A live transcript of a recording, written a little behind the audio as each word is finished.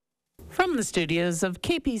From the studios of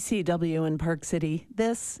KPCW in Park City,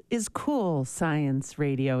 this is Cool Science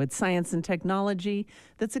Radio. It's science and technology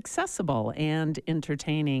that's accessible and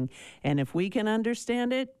entertaining. And if we can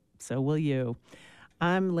understand it, so will you.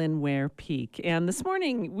 I'm Lynn Ware-Peak, and this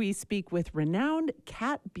morning we speak with renowned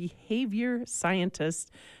cat behavior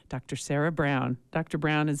scientist, Dr. Sarah Brown. Dr.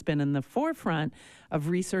 Brown has been in the forefront of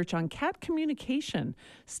research on cat communication,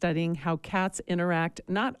 studying how cats interact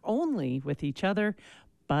not only with each other,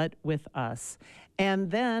 but with us. And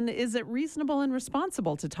then, is it reasonable and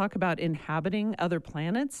responsible to talk about inhabiting other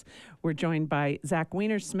planets? We're joined by Zack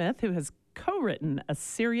Weinersmith, who has co-written a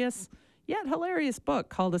serious yet hilarious book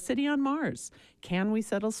called A City on Mars. Can we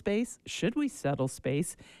settle space? Should we settle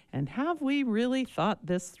space? And have we really thought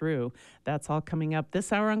this through? That's all coming up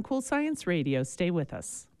this hour on Cool Science Radio. Stay with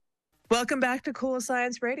us. Welcome back to Cool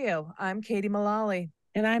Science Radio. I'm Katie Mullally.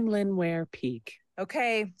 And I'm Lynn Ware-Peak.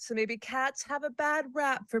 Okay, so maybe cats have a bad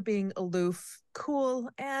rap for being aloof, cool,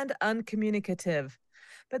 and uncommunicative.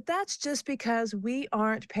 But that's just because we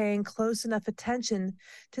aren't paying close enough attention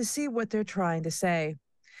to see what they're trying to say.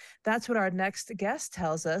 That's what our next guest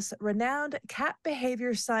tells us, renowned cat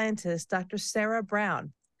behavior scientist, Dr. Sarah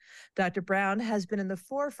Brown. Dr. Brown has been in the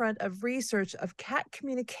forefront of research of cat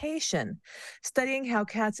communication, studying how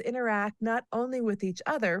cats interact not only with each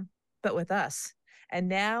other, but with us. And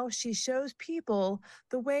now she shows people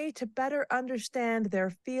the way to better understand their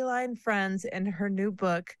feline friends in her new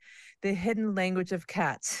book, The Hidden Language of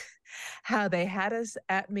Cats, How They Had Us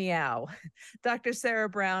at Meow. Dr. Sarah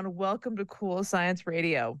Brown, welcome to Cool Science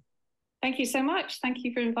Radio. Thank you so much. Thank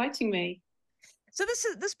you for inviting me. So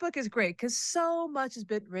this book is great because so much has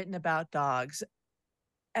been written about dogs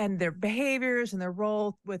and their behaviors and their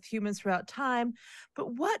role with humans throughout time.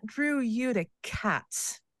 But what drew you to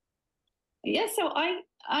cats? Yeah, so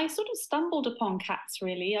I sort of stumbled upon cats,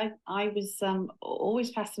 really. I was always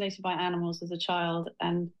fascinated by animals as a child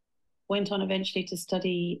and went on eventually to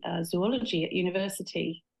study zoology at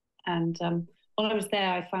university. And while I was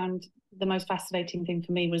there, I found the most fascinating thing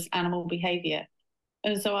for me was animal behavior.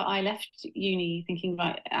 And so I left uni thinking,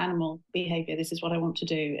 right, animal behavior, this is what I want to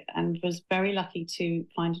do, and was very lucky to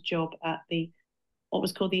find a job at what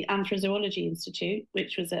was called the Anthrozoology Institute,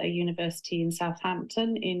 which was at a university in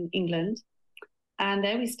Southampton in England. And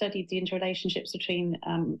there we studied the interrelationships between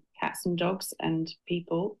cats and dogs and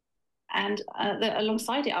people. And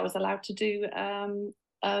alongside it, I was allowed to do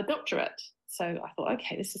a doctorate. So I thought,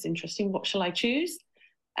 okay, this is interesting. What shall I choose?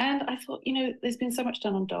 And I thought, there's been so much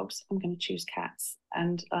done on dogs. I'm going to choose cats.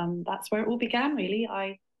 And that's where it all began, really.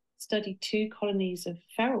 I studied 2 colonies of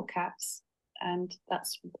feral cats, and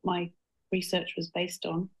that's what my research was based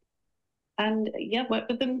on. And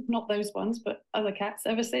worked with them, not those ones, but other cats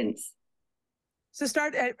ever since. So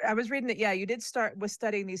I was reading that, you did start with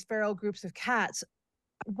studying these feral groups of cats.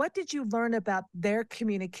 What did you learn about their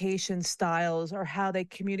communication styles or how they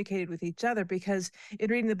communicated with each other? Because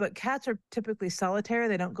in reading the book, cats are typically solitary.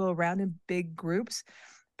 They don't go around in big groups.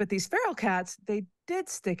 But these feral cats, they did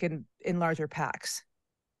stick in larger packs.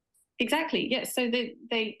 Exactly, yes. So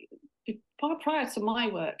they prior to my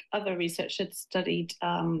work, other research had studied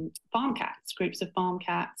farm cats, groups of farm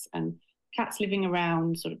cats and cats living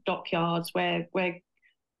around sort of dockyards where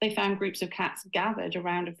they found groups of cats gathered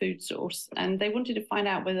around a food source, and they wanted to find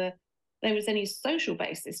out whether there was any social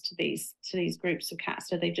basis to these groups of cats.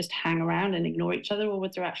 Did they just hang around and ignore each other, or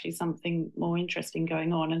was there actually something more interesting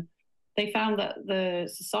going on? And they found that the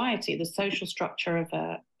society, the social structure of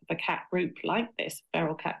a cat group like this,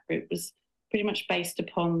 feral cat group, was pretty much based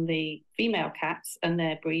upon the female cats and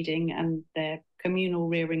their breeding and their communal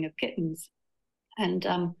rearing of kittens.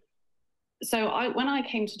 And so when I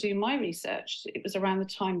came to do my research, it was around the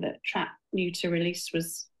time that trap neuter release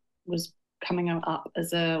was coming up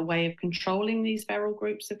as a way of controlling these feral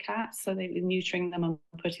groups of cats. So they were neutering them and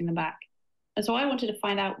putting them back. And so I wanted to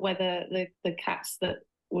find out whether the cats that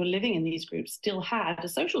were living in these groups still had a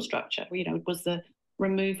social structure. Was the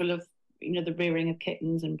removal of the rearing of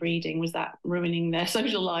kittens and breeding, was that ruining their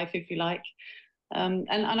social life, if you like? And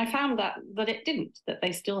I found that it didn't, that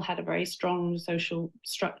they still had a very strong social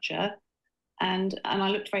structure. And I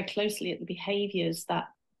looked very closely at the behaviours that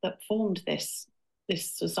formed this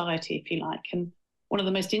society, if you like. And one of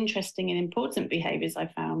the most interesting and important behaviours I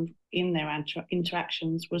found in their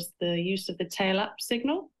interactions was the use of the tail up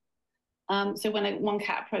signal. So when one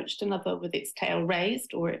cat approached another with its tail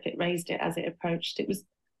raised, or if it raised it as it approached, it was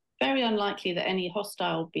very unlikely that any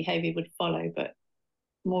hostile behaviour would follow, but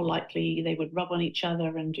more likely they would rub on each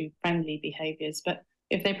other and do friendly behaviours. But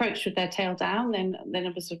if they approached with their tail down, then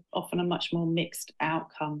it was often a much more mixed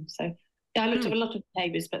outcome. So I looked at a lot of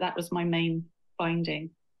behaviours, but that was my main finding.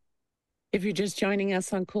 If you're just joining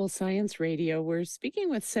us on Cool Science Radio, we're speaking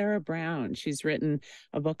with Sarah Brown. She's written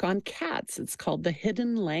a book on cats. It's called The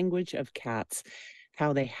Hidden Language of Cats,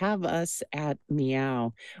 How They Have Us at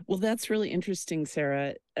Meow. Well, that's really interesting,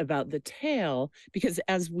 Sarah, about the tail, because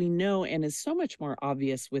as we know, and is so much more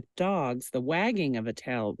obvious with dogs, the wagging of a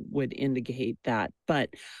tail would indicate that.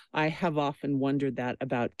 But I have often wondered that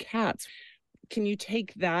about cats. Can you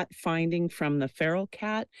take that finding from the feral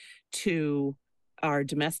cat to our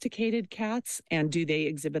domesticated cats, and do they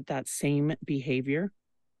exhibit that same behavior?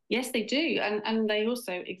 Yes, they do, and they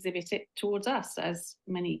also exhibit it towards us, as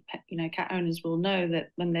many cat owners will know,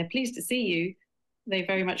 that when they're pleased to see you, they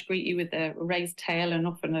very much greet you with a raised tail, and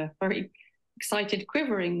often a very excited,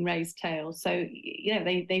 quivering raised tail. So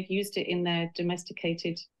they've used it in their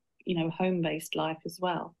domesticated, home-based life as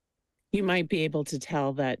well. You might be able to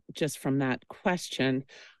tell that just from that question.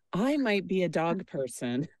 I might be a dog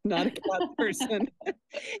person, not a cat person.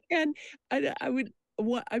 And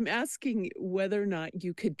I'm asking whether or not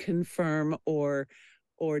you could confirm or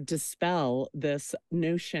dispel this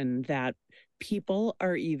notion that people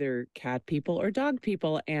are either cat people or dog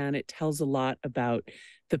people, and it tells a lot about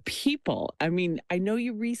the people. I mean, I know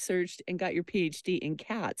you researched and got your PhD in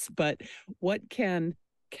cats, but what can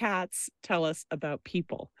cats tell us about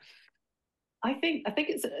people? I think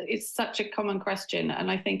it's such a common question,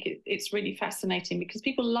 and I think it's really fascinating because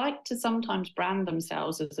people like to sometimes brand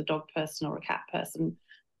themselves as a dog person or a cat person,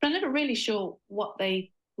 but I'm never really sure what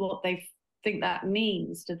they think that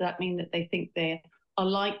means. Does that mean that they think they are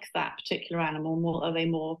like that particular animal? More are they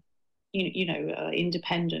more,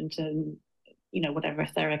 independent and whatever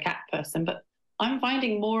if they're a cat person? But I'm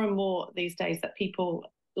finding more and more these days that people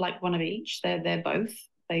like one of each. They're both.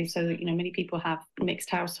 So that many people have mixed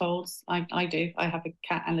households. I do. I have a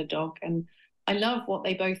cat and a dog, and I love what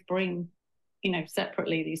they both bring,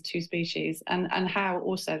 separately, these two species, and how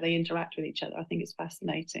also they interact with each other. I think it's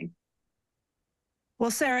fascinating. Well,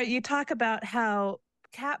 Sarah, you talk about how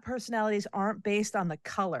cat personalities aren't based on the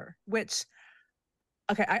color, which,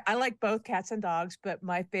 okay, I like both cats and dogs, but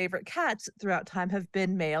my favorite cats throughout time have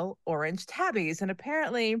been male orange tabbies, and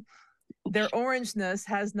apparently their orangeness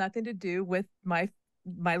has nothing to do with my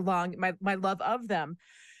love of them.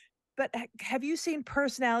 But have you seen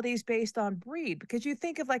personalities based on breed? Because you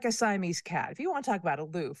think of like a Siamese cat. If you want to talk about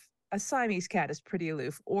aloof, a Siamese cat is pretty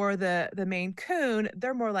aloof, or the Maine Coon,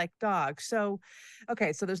 they're more like dogs. So,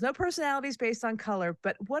 okay, so there's no personalities based on color,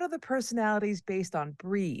 but what are the personalities based on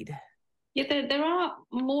breed? Yeah, there are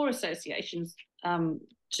more associations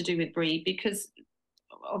to do with breed, because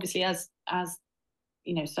obviously as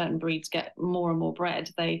certain breeds get more and more bred,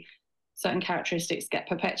 certain characteristics get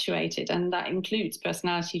perpetuated, and that includes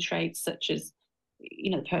personality traits such as,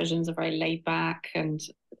 the Persians are very laid back, and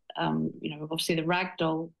obviously the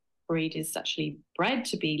ragdoll breed is actually bred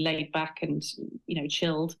to be laid back and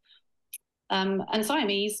chilled. And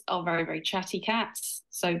Siamese are very, very chatty cats,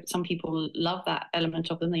 so some people love that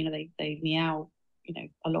element of them. They meow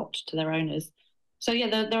a lot to their owners. So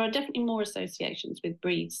yeah, there are definitely more associations with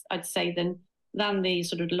breeds, I'd say, than the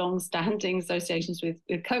sort of long-standing associations with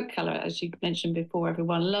coat color. As you mentioned before,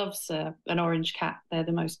 everyone loves an orange cat. They're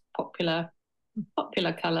the most popular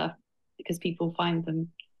color because people find them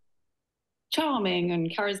charming and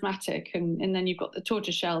charismatic. And then you've got the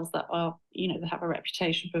tortoiseshells that are, they have a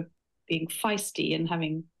reputation for being feisty and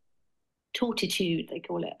having tortitude, they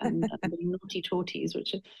call it, and naughty torties,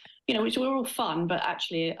 which are all fun, but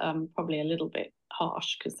actually probably a little bit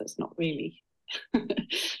harsh, because that's not really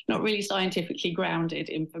not really scientifically grounded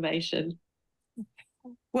information.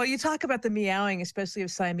 Well, you talk about the meowing, especially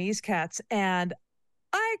of Siamese cats, and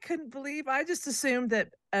I couldn't believe, I just assumed that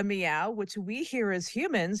a meow, which we hear as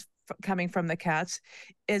humans coming from the cats,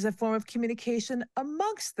 is a form of communication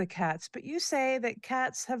amongst the cats. But you say that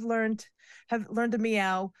cats have learned to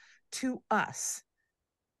meow to us.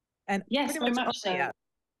 And yes, very much so. Meow.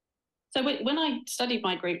 So when I studied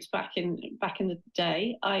my groups back in the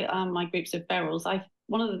day, my groups of ferals,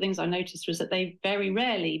 one of the things I noticed was that they very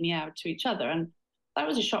rarely meowed to each other, and that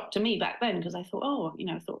was a shock to me back then, because I thought,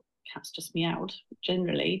 I thought cats just meowed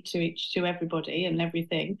generally to everybody and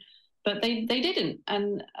everything, but they didn't,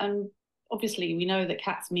 and obviously we know that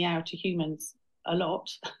cats meow to humans a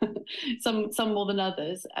lot, some more than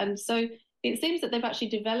others, and so it seems that they've actually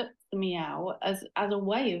developed the meow as a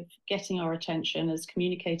way of getting our attention, as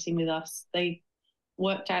communicating with us. They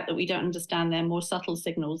worked out that we don't understand their more subtle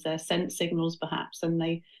signals, their scent signals perhaps, and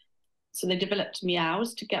they developed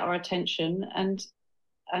meows to get our attention, and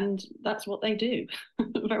that's what they do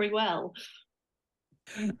very well.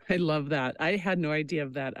 I love that. I had no idea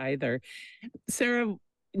of that either. Sarah,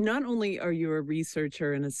 not only are you a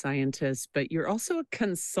researcher and a scientist, but you're also a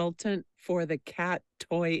consultant for the cat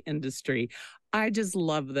toy industry. I just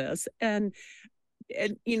love this. And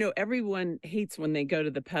everyone hates when they go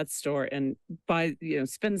to the pet store and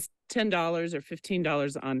spends $10 or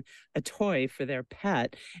 $15 on a toy for their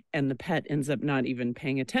pet, and the pet ends up not even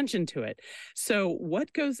paying attention to it. So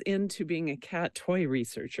what goes into being a cat toy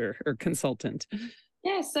researcher or consultant?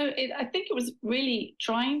 Yeah, so I think it was really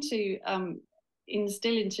trying to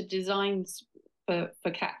instill into designs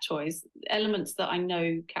for cat toys elements that I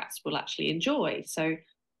know cats will actually enjoy. So,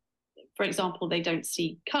 for example, they don't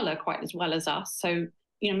see color quite as well as us. So,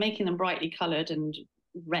 making them brightly colored and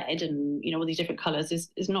red and, all these different colors is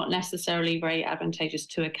not necessarily very advantageous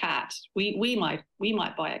to a cat. We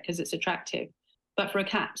might buy it because it's attractive. But for a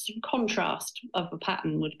cat, contrast of a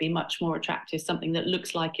pattern would be much more attractive, something that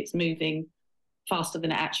looks like it's moving faster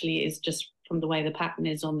than it actually is just from the way the pattern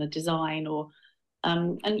is on the design, or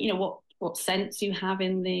and what scents you have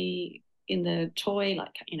in the toy,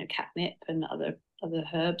 like catnip and other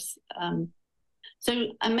herbs. So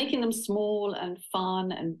I'm making them small and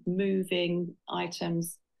fun and moving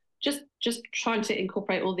items, just trying to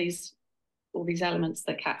incorporate all these elements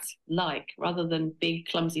that cats like, rather than big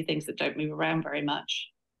clumsy things that don't move around very much.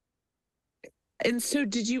 And so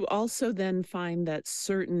did you also then find that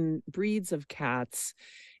certain breeds of cats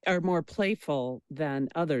are more playful than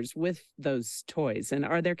others with those toys? And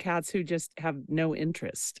are there cats who just have no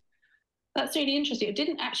interest? That's really interesting. I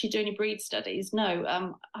didn't actually do any breed studies.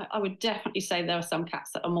 No, I would definitely say there are some cats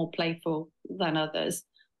that are more playful than others.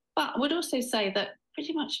 But I would also say that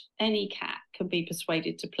pretty much any cat can be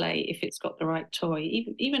persuaded to play if it's got the right toy.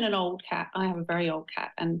 Even an old cat. I have a very old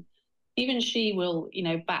cat, and even she will,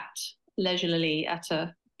 bat leisurely at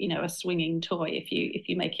a swinging toy if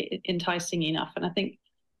you make it enticing enough. And I think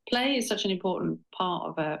play is such an important part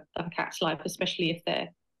of a cat's life, especially if they're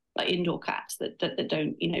like indoor cats that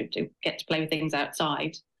don't get to play with things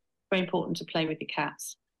outside. Very important to play with your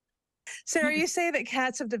cats. Sarah, you say that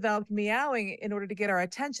cats have developed meowing in order to get our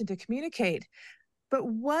attention to communicate. But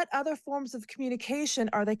what other forms of communication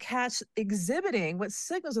are the cats exhibiting? What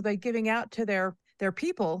signals are they giving out to their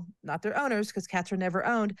people, not their owners, because cats are never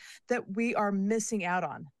owned, that we are missing out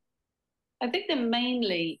on? I think they're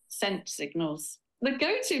mainly scent signals. The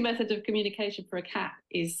go-to method of communication for a cat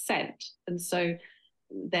is scent. And so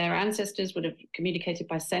their ancestors would have communicated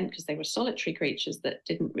by scent because they were solitary creatures that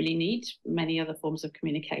didn't really need many other forms of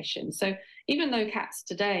communication. So even though cats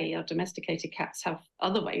today, our domesticated cats, have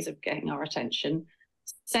other ways of getting our attention,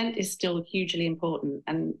 scent is still hugely important.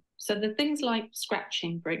 And so the things like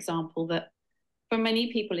scratching, for example, that for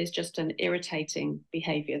many people is just an irritating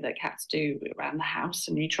behavior that cats do around the house,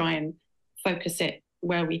 and you try and focus it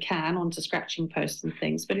where we can onto scratching posts and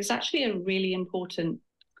things, but it's actually a really important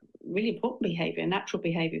behavior, natural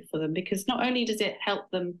behavior for them, because not only does it help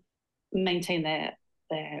them maintain their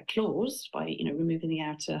claws by removing the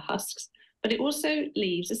outer husks, but it also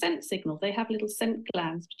leaves a scent signal. They have little scent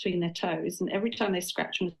glands between their toes, and every time they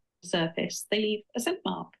scratch on the surface, they leave a scent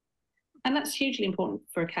mark. And that's hugely important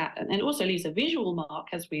for a cat. And it also leaves a visual mark,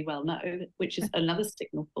 as we well know, which is another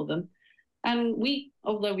signal for them. And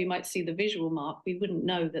although we might see the visual mark, we wouldn't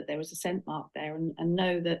know that there was a scent mark there, and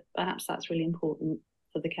know that perhaps that's really important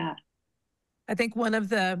for the cat. I think one of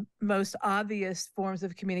the most obvious forms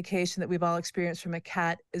of communication that we've all experienced from a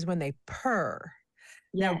cat is when they purr.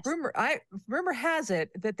 Yes. Now, rumor has it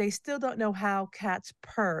that they still don't know how cats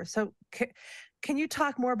purr. So can you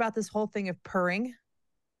talk more about this whole thing of purring?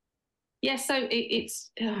 Yes, so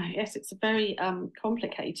it's a very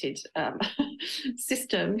complicated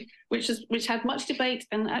system, which had much debate,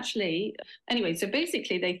 and actually, anyway. So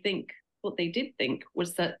basically, what they did think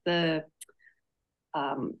was that the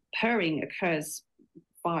purring occurs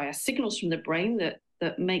via signals from the brain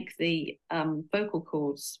that make the vocal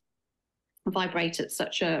cords vibrate at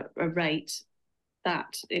such a rate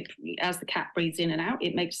that as the cat breathes in and out,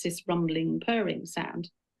 it makes this rumbling, purring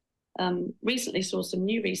sound. Recently saw some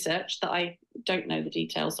new research that I don't know the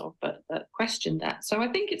details of, but questioned that. So I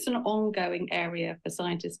think it's an ongoing area for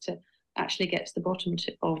scientists to actually get to the bottom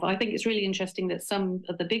of. I think it's really interesting that some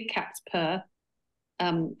of the big cats purr,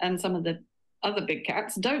 and some of the other big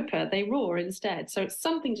cats don't purr, they roar instead. So it's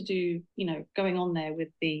something to do, going on there with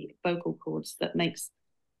the vocal cords that makes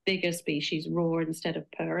bigger species roar instead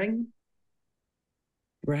of purring.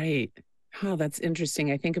 Right. Oh, that's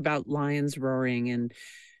interesting. I think about lions roaring and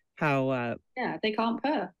how yeah, they can't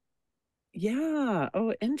purr. Yeah.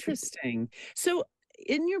 Oh, interesting. So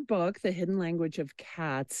in your book, The Hidden Language of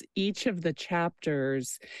Cats, each of the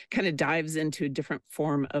chapters kind of dives into a different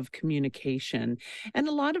form of communication. And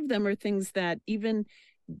a lot of them are things that even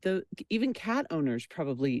cat owners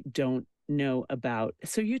probably don't know about.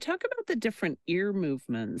 So you talk about the different ear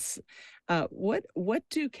movements. What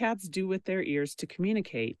do cats do with their ears to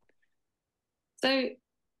communicate? So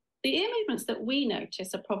the ear movements that we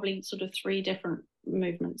notice are probably sort of three different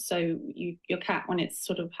movements. So your cat, when it's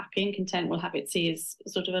sort of happy and content, will have its ears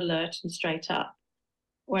sort of alert and straight up.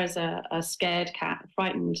 Whereas a scared cat, a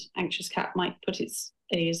frightened, anxious cat might put its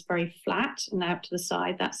ears very flat and out to the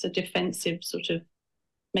side. That's a defensive sort of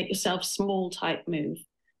make yourself small type move.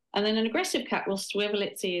 And then an aggressive cat will swivel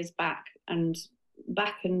its ears back and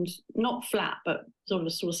not flat, but sort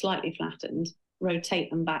of slightly flattened, rotate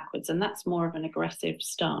them backwards. And that's more of an aggressive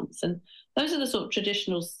stance. And those are the sort of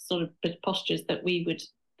traditional sort of postures that we would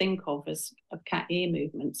think of as of cat ear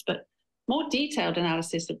movements. But more detailed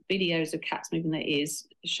analysis of videos of cats moving their ears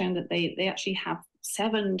has shown that they actually have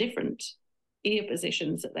 7 different ear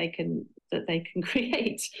positions that they can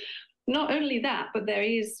create. Not only that, but their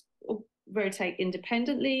ears rotate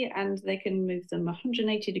independently and they can move them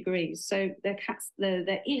 180 degrees. So their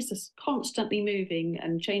ears are constantly moving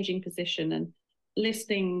and changing position and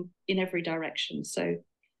listening in every direction. So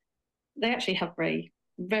they actually have very,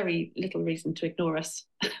 very little reason to ignore us,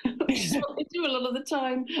 which is what they do a lot of the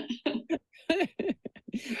time.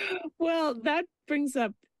 Well, that brings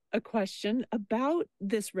up a question about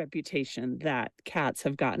this reputation that cats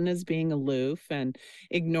have gotten as being aloof and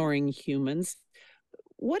ignoring humans.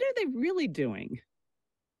 What are they really doing?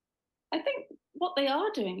 I think what they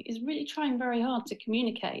are doing is really trying very hard to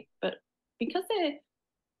communicate, but because they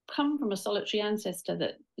come from a solitary ancestor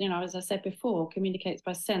that, as I said before, communicates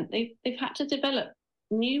by scent, they've had to develop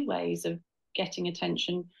new ways of getting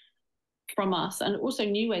attention from us and also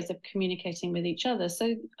new ways of communicating with each other.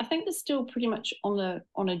 So I think they're still pretty much on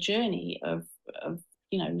a journey of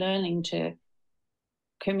learning to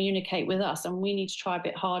communicate with us, and we need to try a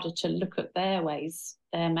bit harder to look at their ways,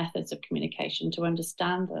 their methods of communication, to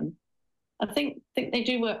understand them. I think they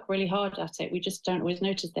do work really hard at it. We just don't always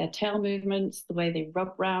notice their tail movements, the way they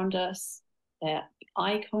rub round us, their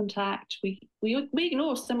eye contact. We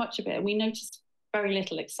ignore so much of it, and we notice very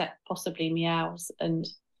little except possibly meows and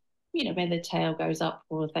when the tail goes up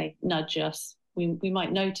or they nudge us. We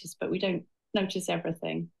might notice, but we don't notice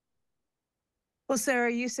everything. Well,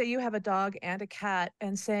 Sarah, you say you have a dog and a cat,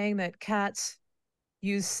 and saying that cats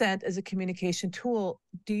use scent as a communication tool.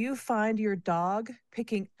 Do you find your dog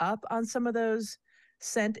picking up on some of those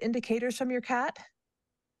scent indicators from your cat?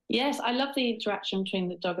 Yes, I love the interaction between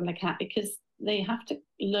the dog and the cat because they have to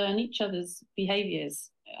learn each other's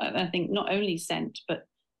behaviors. I think not only scent, but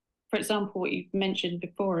for example, what you mentioned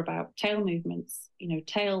before about tail movements,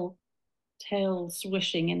 tail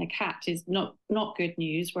swishing in a cat is not good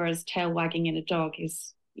news, whereas tail wagging in a dog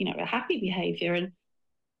is, a happy behavior.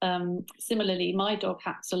 And similarly, my dog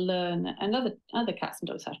had to learn, and other cats and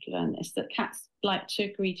dogs have to learn this, that cats like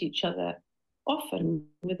to greet each other often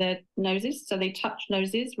with their noses. So they touch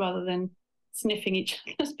noses rather than sniffing each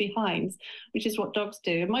other's behinds, which is what dogs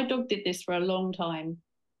do. And my dog did this for a long time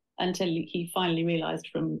until he finally realized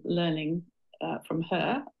from learning from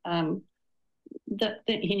her that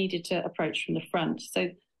he needed to approach from the front. So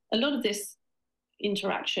a lot of this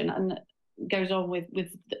interaction and goes on with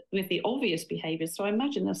the obvious behaviors. So I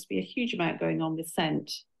imagine there's be a huge amount going on with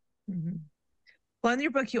scent. Mm-hmm. Well, in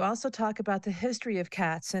your book, you also talk about the history of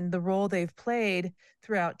cats and the role they've played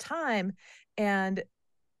throughout time. And,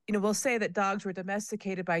 we'll say that dogs were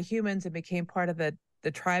domesticated by humans and became part of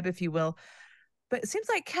the tribe, if you will. But it seems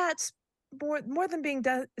like cats, more than being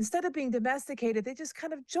instead of being domesticated, they just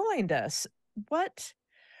kind of joined us. What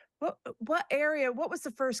area? What was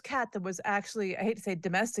the first cat that was actually, I hate to say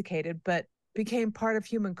domesticated, but became part of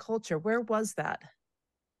human culture? Where was that?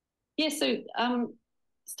 Yeah, so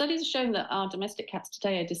studies have shown that our domestic cats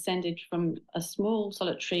today are descended from a small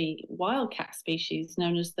solitary wildcat species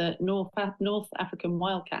known as the North African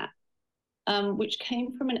wildcat, which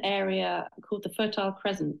came from an area called the Fertile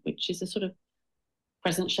Crescent, which is a sort of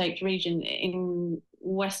crescent-shaped region in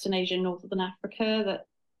Western Asia, Northern Africa, that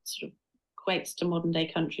sort of equates to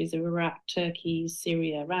modern-day countries of Iraq, Turkey,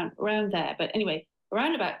 Syria, around there. But anyway,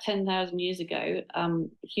 around about 10,000 years ago,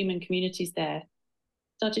 human communities there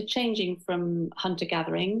started changing from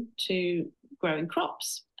hunter-gathering to growing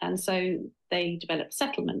crops. And so they developed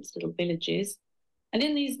settlements, little villages. And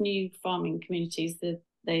in these new farming communities,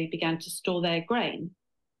 they began to store their grain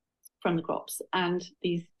from the crops. And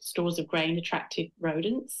these stores of grain attracted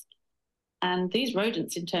rodents. And these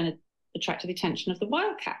rodents, in turn, attracted the attention of the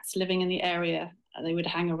wildcats living in the area. They would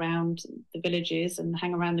hang around the villages and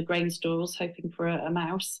hang around the grain stores, hoping for a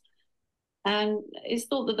mouse. And it's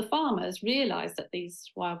thought that the farmers realised that these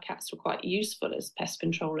wildcats were quite useful as pest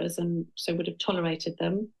controllers and so would have tolerated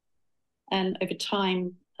them. And over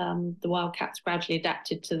time, the wild cats gradually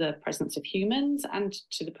adapted to the presence of humans and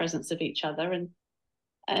to the presence of each other.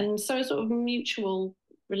 And so a sort of mutual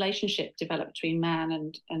relationship developed between man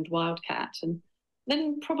and wildcat. And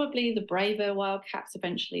then probably the braver wildcats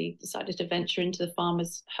eventually decided to venture into the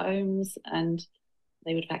farmers' homes, and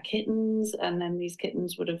they would have had kittens, and then these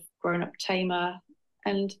kittens would have grown up tamer.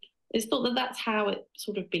 And it's thought that that's how it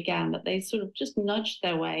sort of began, that they sort of just nudged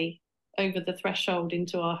their way over the threshold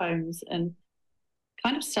into our homes and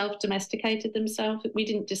kind of self-domesticated themselves. We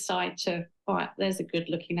didn't decide to, all right, there's a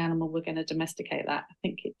good-looking animal, we're going to domesticate that. I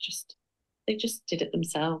think they just did it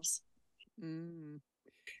themselves. Mm.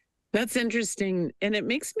 That's interesting. And it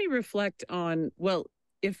makes me reflect on, well,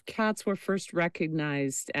 if cats were first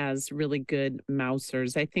recognized as really good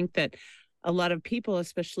mousers, I think that a lot of people,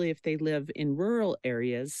 especially if they live in rural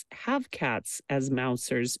areas, have cats as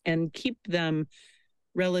mousers and keep them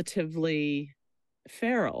relatively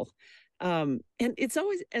feral. And it's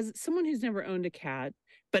always, as someone who's never owned a cat,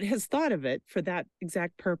 but has thought of it for that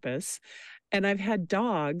exact purpose, and I've had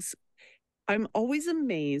dogs, I'm always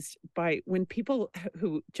amazed by when people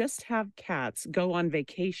who just have cats go on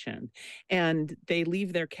vacation and they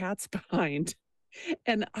leave their cats behind.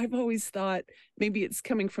 And I've always thought maybe it's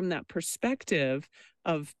coming from that perspective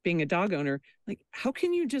of being a dog owner. Like, how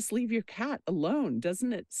can you just leave your cat alone?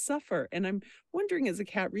 Doesn't it suffer? And I'm wondering, as a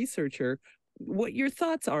cat researcher, what your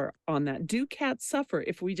thoughts are on that. Do cats suffer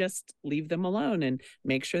if we just leave them alone and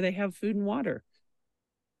make sure they have food and water?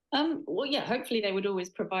 Well, yeah, hopefully they would always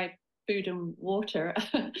provide food and water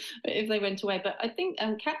if they went away. But I think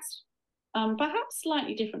cats, perhaps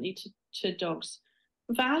slightly differently to dogs,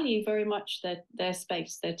 value very much their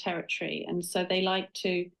space, their territory, and so they like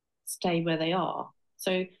to stay where they are.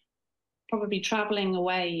 So probably traveling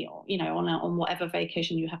away, on whatever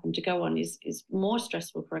vacation you happen to go on is more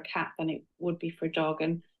stressful for a cat than it would be for a dog.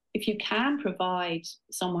 And if you can provide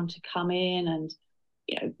someone to come in and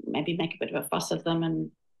maybe make a bit of a fuss of them and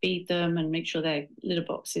feed them and make sure their litter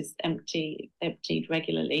box is emptied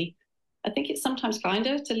regularly, I think it's sometimes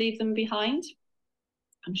kinder to leave them behind.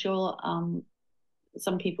 I'm sure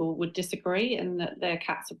some people would disagree, and that their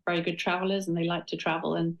cats are very good travelers and they like to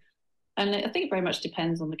travel. And I think it very much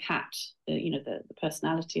depends on the cat, the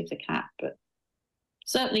personality of the cat. But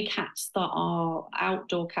certainly cats that are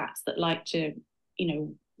outdoor cats that like to,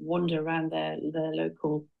 wander around their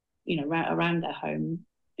local, around their home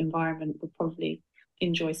environment would probably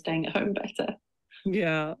enjoy staying at home better.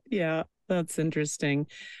 Yeah, that's interesting.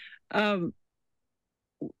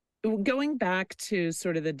 Going back to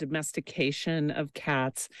sort of the domestication of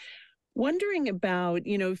cats, wondering about,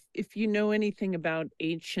 if you know anything about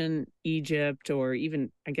ancient Egypt, or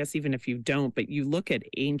even, I guess, even if you don't, but you look at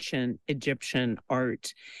ancient Egyptian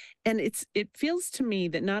art, and it feels to me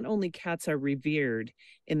that not only cats are revered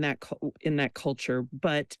in that culture,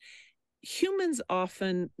 but humans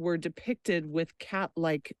often were depicted with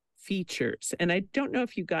cat-like features. And I don't know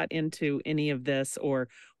if you got into any of this or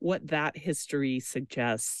what that history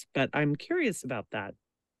suggests, but I'm curious about that.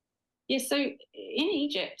 Yeah, so in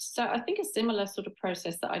Egypt, so I think a similar sort of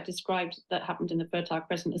process that I described that happened in the Fertile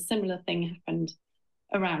Crescent, a similar thing happened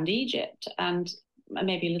around Egypt. And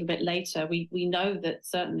maybe a little bit later, we know that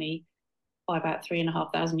certainly by about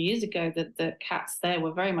 3,500 years ago, that the cats there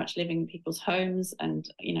were very much living in people's homes and,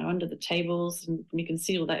 under the tables. And you can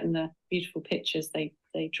see all that in the beautiful pictures they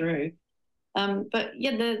drew. But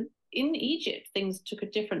yeah, in Egypt, things took a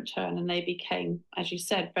different turn, and they became, as you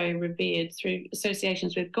said, very revered through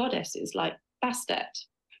associations with goddesses like Bastet.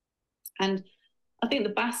 And I think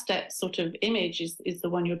the Bastet sort of image is the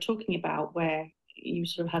one you're talking about, where you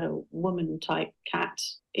sort of had a woman-type cat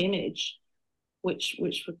image, which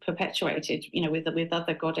was perpetuated, with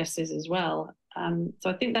other goddesses as well. So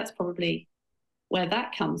I think that's probably where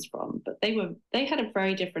that comes from. But they had a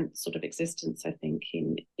very different sort of existence, I think,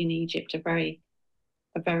 in Egypt, a very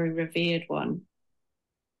revered one.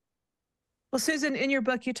 Well, Susan, in your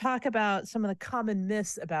book, you talk about some of the common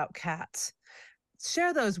myths about cats.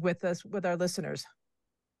 Share those with us, with our listeners.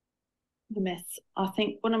 The myths. I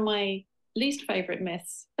think one of my least favorite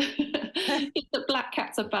myths is that black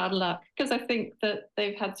cats are bad luck, because I think that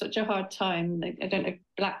they've had such a hard time. I don't know if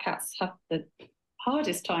black cats have the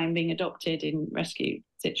hardest time being adopted in rescue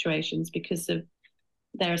situations because of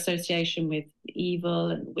their association with evil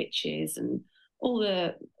and witches and all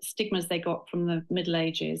the stigmas they got from the Middle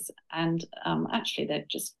Ages. And actually, they're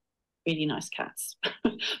just really nice cats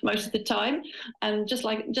most of the time, and just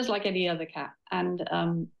like any other cat.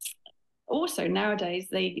 And also nowadays,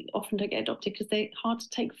 they often don't get adopted because they're hard to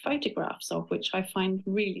take photographs of, which I find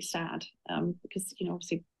really sad. Because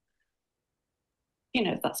obviously,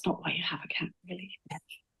 that's not why you have a cat, really.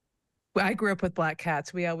 I grew up with black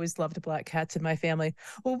cats. We always loved black cats in my family.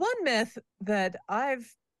 Well, one myth that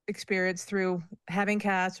I've experienced through having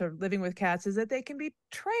cats or living with cats is that they can be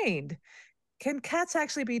trained. Can cats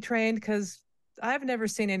actually be trained? Because I've never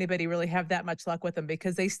seen anybody really have that much luck with them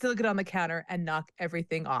because they still get on the counter and knock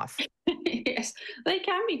everything off. Yes, they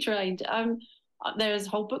can be trained. There's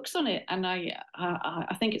whole books on it, and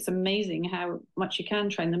I think it's amazing how much you can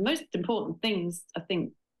train them. Most important things, I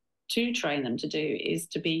think, to train them to do is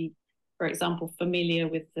to be, for example, familiar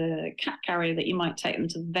with the cat carrier that you might take them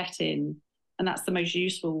to the vet in, and that's the most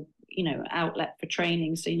useful, outlet for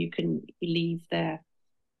training. So you can leave their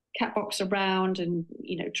cat box around and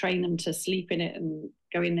train them to sleep in it and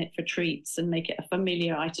go in it for treats and make it a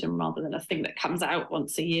familiar item rather than a thing that comes out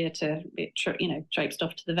once a year to be traipsed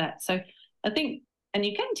off to the vet. So I think, and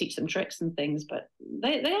you can teach them tricks and things, but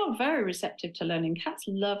they are very receptive to learning. Cats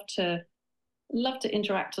love to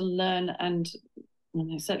interact and learn, and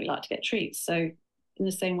they certainly like to get treats, so in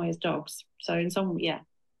the same way as dogs. So in some, yeah.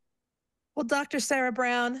 Well, Dr. Sarah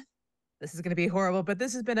Brown, this is going to be horrible, but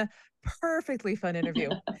this has been a perfectly fun interview.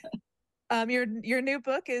 Your new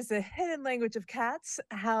book is The Hidden Language of Cats,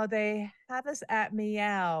 How They Have Us at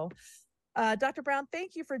Meow. Dr. Brown,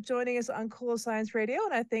 thank you for joining us on Cool Science Radio.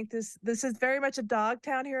 And I think this is very much a dog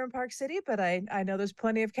town here in Park City, but I know there's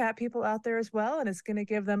plenty of cat people out there as well, and it's going to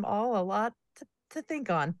give them all a lot to think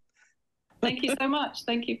on. Thank you so much.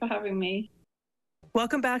 Thank you for having me.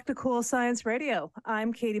 Welcome back to Cool Science Radio.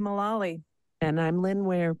 I'm Katie Mullally. And I'm Lynn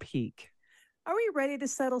Ware Peak. Are we ready to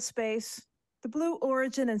settle space? The Blue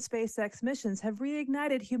Origin and SpaceX missions have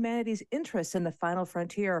reignited humanity's interest in the final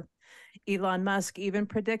frontier. Elon Musk even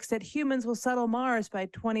predicts that humans will settle Mars by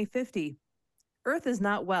 2050. Earth is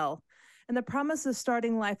not well, and the promise of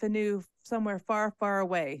starting life anew somewhere far, far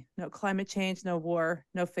away, no climate change, no war,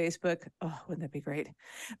 no Facebook, oh, wouldn't that be great,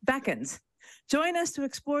 beckons. Join us to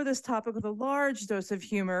explore this topic with a large dose of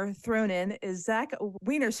humor thrown in is Zack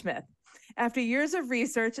Weinersmith. After years of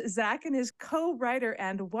research, Zack and his co-writer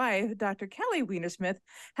and wife, Dr. Kelly Weinersmith,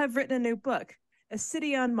 have written a new book, A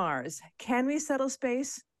City on Mars. Can we settle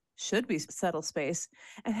space? Should we settle space?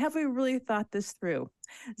 And have we really thought this through?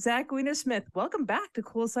 Zack Weinersmith, welcome back to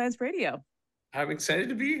Cool Science Radio. I'm excited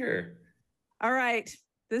to be here. All right.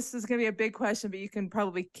 This is going to be a big question, but you can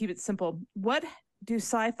probably keep it simple. What do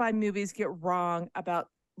sci-fi movies get wrong about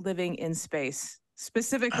living in space,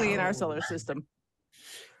 specifically in our solar system?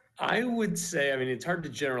 I would say, I mean, it's hard to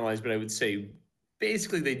generalize, but I would say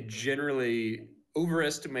basically they generally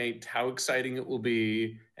overestimate how exciting it will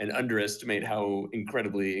be and underestimate how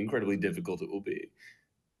incredibly, incredibly difficult it will be.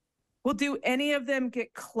 Well, do any of them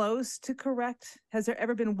get close to correct? Has there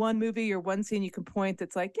ever been one movie or one scene you can point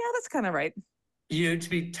that's like, yeah, that's kind of right? To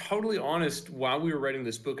be totally honest, while we were writing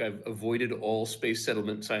this book, I've avoided all space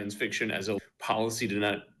settlement science fiction as a policy to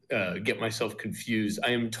not get myself confused. I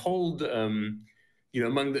am told,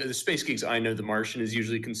 among the space geeks I know, The Martian is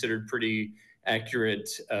usually considered pretty accurate.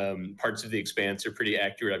 Parts of The Expanse are pretty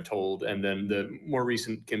accurate, I'm told. And then the more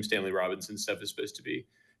recent Kim Stanley Robinson stuff is supposed to be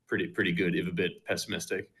pretty good, if a bit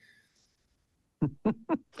pessimistic.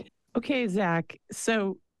 Okay, Zack.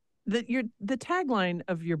 So the tagline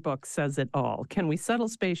of your book says it all. Can we settle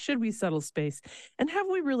space? Should we settle space? And have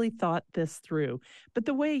we really thought this through? But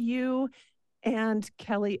the way you and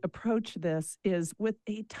Kelly approach this is with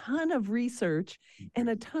a ton of research and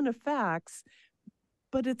a ton of facts,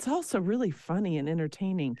 but it's also really funny and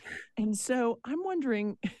entertaining. And so I'm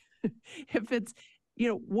wondering if it's,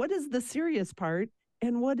 what is the serious part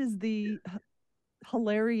and what is the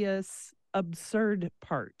hilarious, absurd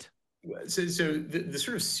part? So the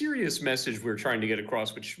sort of serious message we're trying to get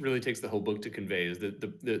across, which really takes the whole book to convey, is that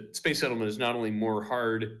the space settlement is not only more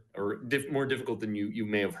hard or more difficult than you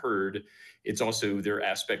may have heard, it's also there are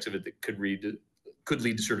aspects of it that could lead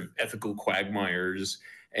to sort of ethical quagmires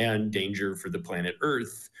and danger for the planet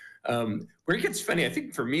Earth. Where it gets funny, I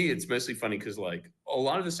think for me, it's mostly funny because like a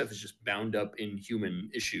lot of the stuff is just bound up in human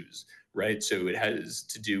issues, right? So it has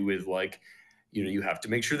to do with like, you have to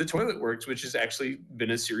make sure the toilet works, which has actually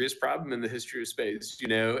been a serious problem in the history of space,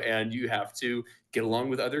 and you have to get along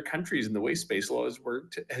with other countries. And the way space law has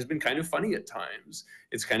worked has been kind of funny at times.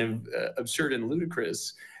 It's kind of absurd and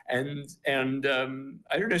ludicrous. And I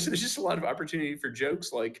don't know, so there's just a lot of opportunity for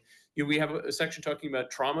jokes. Like, we have a section talking about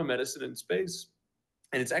trauma medicine in space.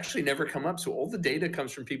 And it's actually never come up. So all the data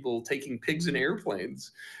comes from people taking pigs in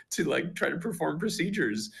airplanes to like try to perform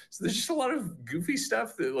procedures. So there's just a lot of goofy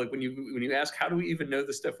stuff that like when you ask, how do we even know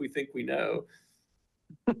the stuff we think we know?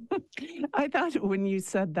 I thought when you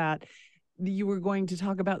said that, you were going to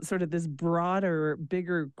talk about sort of this broader,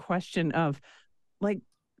 bigger question of like,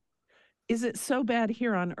 is it so bad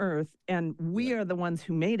here on Earth, and we are the ones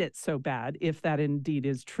who made it so bad, if that indeed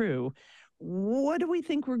is true? What do we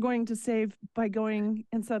think we're going to save by going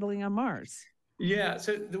and settling on Mars? Yeah,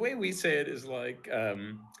 so the way we say it is like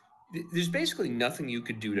there's basically nothing you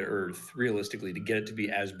could do to Earth realistically to get it to be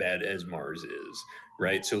as bad as Mars is,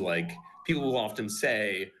 right? So like people will often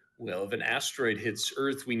say, well, if an asteroid hits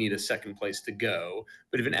Earth, we need a second place to go.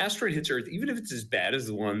 But if an asteroid hits Earth, even if it's as bad as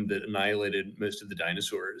the one that annihilated most of the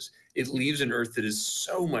dinosaurs, it leaves an Earth that is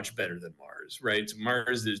so much better than Mars, right? So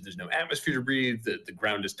Mars, there's no atmosphere to breathe, the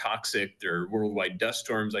ground is toxic, there are worldwide dust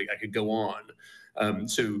storms, like I could go on.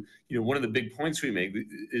 So, one of the big points we make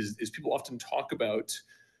is people often talk about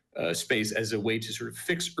space as a way to sort of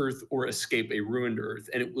fix Earth or escape a ruined Earth,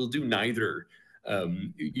 and it will do neither.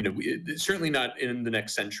 Certainly not in the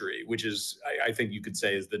next century, which is, I think you could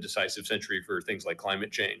say, is the decisive century for things like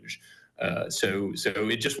climate change. So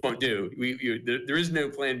it just won't do. There is no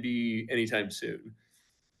plan B anytime soon.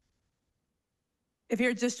 If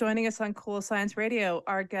you're just joining us on Cool Science Radio,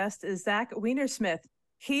 our guest is Zack Weinersmith.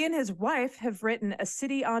 He and his wife have written A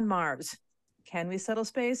City on Mars. Can we settle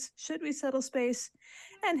space? Should we settle space?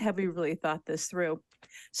 And have we really thought this through?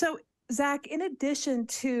 So, Zack, in addition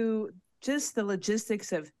to just the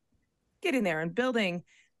logistics of getting there and building,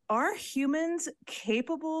 are humans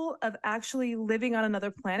capable of actually living on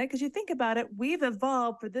another planet? Because you think about it, we've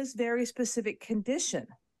evolved for this very specific condition.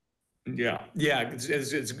 Yeah, it's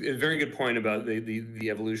a very good point about the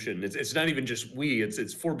evolution. It's not even just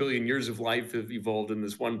it's 4 billion years of life have evolved in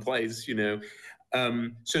this one place.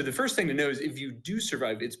 So the first thing to know is if you do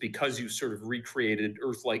survive, it's because you've sort of recreated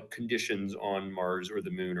Earth-like conditions on Mars or the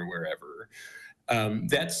Moon or wherever.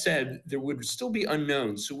 That said, there would still be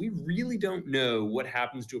unknowns. So we really don't know what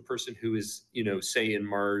happens to a person who is, say in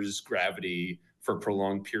Mars gravity for a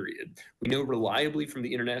prolonged period. We know reliably from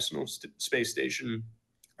the International Space Station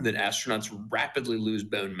that astronauts rapidly lose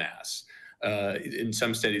bone mass. In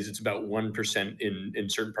some studies, it's about 1% in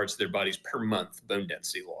certain parts of their bodies per month, bone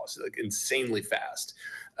density loss, like insanely fast.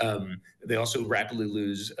 They also rapidly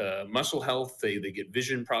lose muscle health. They get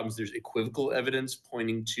vision problems. There's equivocal evidence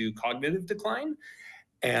pointing to cognitive decline.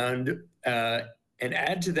 And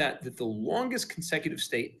add to that the longest consecutive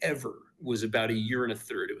stay ever was about 1 1/3 years.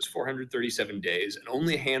 It was 437 days, and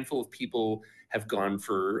only a handful of people have gone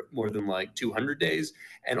for more than like 200 days.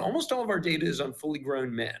 And almost all of our data is on fully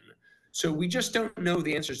grown men. So we just don't know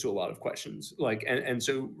the answers to a lot of questions. And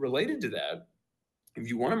so related to that, if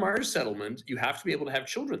you want a Mars settlement, you have to be able to have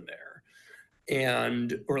children there,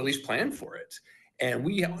 or at least plan for it. And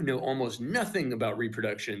we know almost nothing about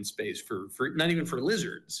reproduction in space for not even for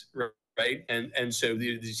lizards, right? And so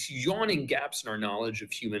there's yawning gaps in our knowledge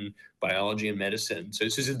of human biology and medicine. So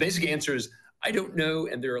the basic answer is I don't know,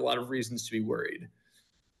 and there are a lot of reasons to be worried.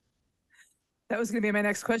 That was going to be my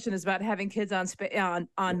next question, is about having kids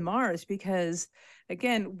on Mars, because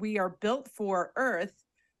again, we are built for Earth.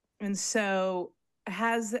 And so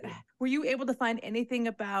were you able to find anything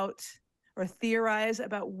about or theorize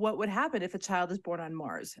about what would happen if a child is born on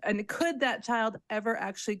Mars? And could that child ever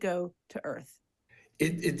actually go to Earth?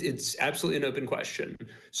 It's absolutely an open question.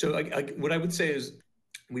 So what I would say is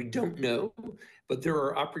we don't know, but there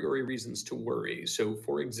are a priori reasons to worry. So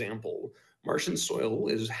for example, Martian soil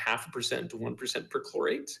is 0.5% to 1%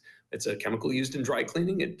 perchlorate. It's a chemical used in dry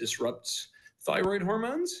cleaning. It disrupts thyroid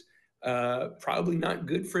hormones. Probably not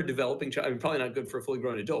good for a developing child. I mean, probably not good for a fully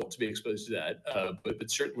grown adult to be exposed to that. But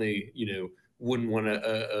certainly, wouldn't want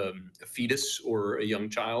a fetus or a young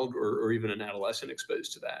child or even an adolescent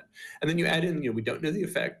exposed to that. And then you add in, we don't know the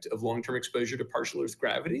effect of long-term exposure to partial Earth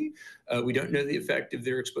gravity. We don't know the effect if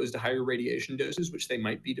they're exposed to higher radiation doses, which they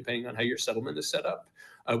might be depending on how your settlement is set up.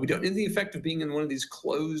 We don't know the effect of being in one of these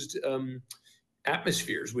closed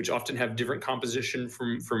atmospheres, which often have different composition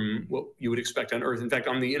from what you would expect on Earth. In fact,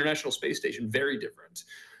 on the International Space Station, very different.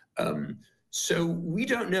 So we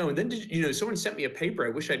don't know. And then, someone sent me a paper. I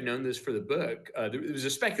wish I'd known this for the book. It was a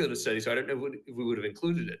speculative study, so I don't know if we would have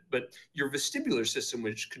included it. But your vestibular system,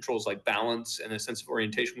 which controls like balance and a sense of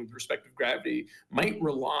orientation with respect to gravity, might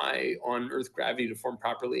rely on Earth gravity to form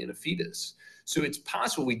properly in a fetus. So it's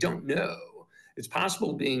possible, we don't know. It's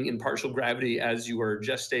possible being in partial gravity as you are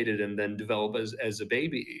gestated and then develop as a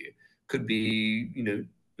baby could be,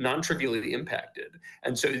 non-trivially impacted.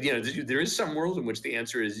 And so, there is some world in which the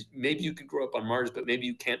answer is maybe you could grow up on Mars, but maybe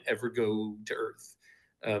you can't ever go to Earth.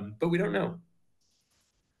 But we don't know.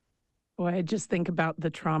 Boy, I just think about the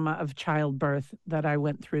trauma of childbirth that I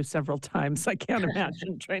went through several times. I can't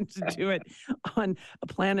imagine trying to do it on a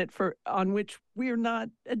planet on which we're not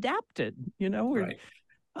adapted, Right.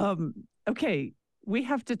 Okay. we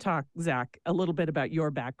have to talk, Zach, a little bit about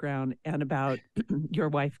your background and about your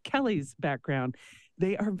wife Kelly's background.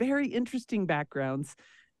 They are very interesting backgrounds.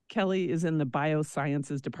 Kelly is in the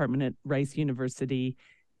biosciences department at Rice University,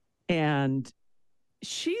 and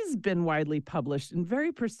she's been widely published in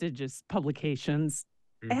very prestigious publications,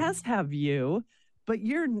 as have you, but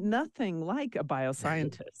you're nothing like a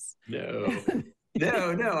bioscientist. No.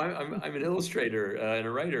 No. I'm an illustrator and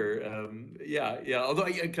a writer. Yeah. Although,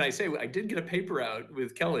 can I say I did get a paper out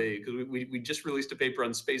with Kelly because we just released a paper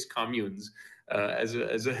on space communes as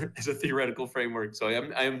a theoretical framework. So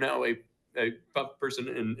I am now a person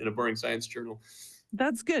in a boring science journal.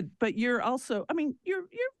 That's good, but you're also, I mean, you're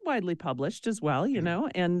widely published as well, you know,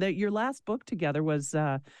 and your last book together was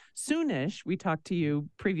Soonish. We talked to you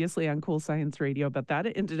previously on Cool Science Radio about that.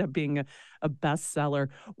 It ended up being a bestseller.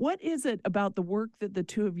 What is it about the work that the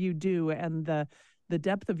two of you do and the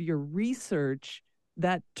depth of your research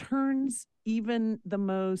that turns even the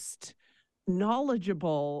most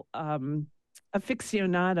knowledgeable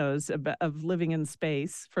aficionados of living in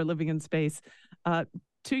space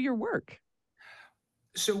to your work?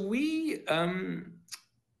 So we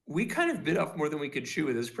kind of bit off more than we could chew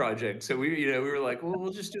with this project. So we were like, well,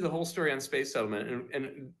 we'll just do the whole story on space settlement,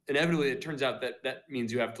 and inevitably it turns out that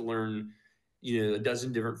means you have to learn, a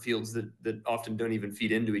dozen different fields that often don't even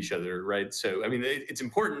feed into each other, right? So I mean, it's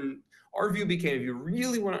important. Our view became, if you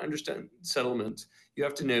really want to understand settlement, you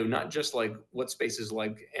have to know not just like what space is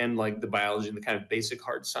like and like the biology and the kind of basic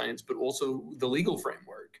hard science, but also the legal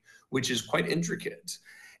framework, which is quite intricate.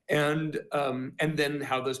 And then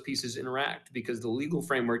how those pieces interact, because the legal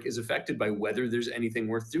framework is affected by whether there's anything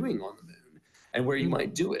worth doing on the moon and where you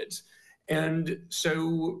might do it. And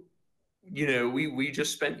so, we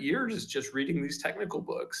just spent years just reading these technical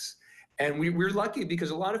books. And we're lucky because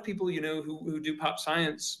a lot of people, who do pop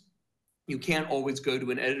science, you can't always go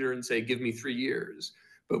to an editor and say, give me 3 years.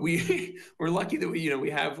 But we're lucky that we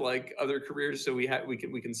have like other careers, so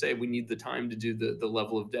we can say we need the time to do the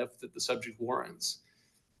level of depth that the subject warrants.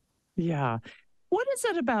 Yeah. What is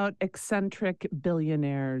it about eccentric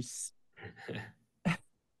billionaires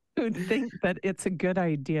who think that it's a good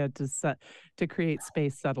idea to create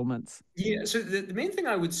space settlements? Yeah. So the main thing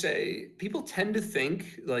I would say, people tend to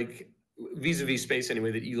think, like, vis-a-vis space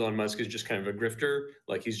anyway, that Elon Musk is just kind of a grifter,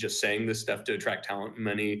 like he's just saying this stuff to attract talent and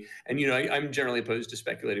money. And I'm generally opposed to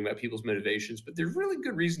speculating about people's motivations, but there's really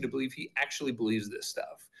good reason to believe he actually believes this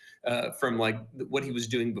stuff. From like what he was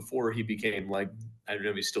doing before he became, like, I don't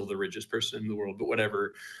know if he's still the richest person in the world, but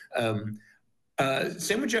whatever.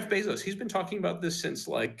 Same with Jeff Bezos. He's been talking about this since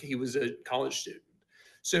like he was a college student.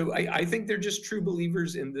 So I think they're just true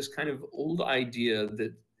believers in this kind of old idea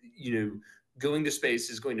that, going to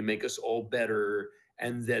space is going to make us all better,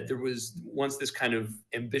 and that there was once this kind of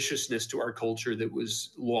ambitiousness to our culture that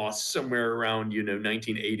was lost somewhere around,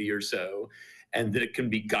 1980 or so, and that it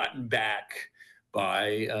can be gotten back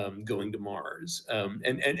by going to Mars.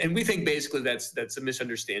 And we think basically that's a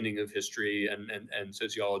misunderstanding of history and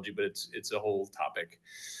sociology, but it's a whole topic.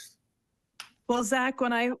 Well, Zach,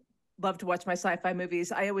 when I love to watch my sci-fi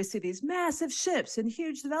movies, I always see these massive ships and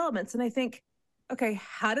huge developments. And I think, okay,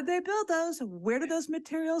 how did they build those? Where did those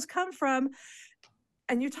materials come from?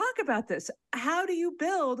 And you talk about this. How do you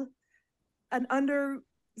build an underground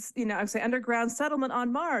settlement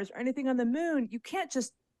on Mars or anything on the moon? You can't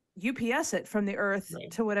just UPS it from the Earth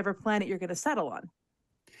to whatever planet you're going to settle on.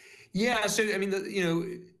 Yeah. So, I mean,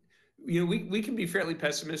 we can be fairly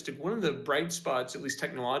pessimistic. One of the bright spots, at least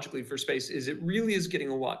technologically, for space is it really is getting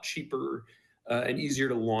a lot cheaper and easier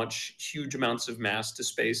to launch huge amounts of mass to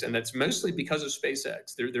space. And that's mostly because of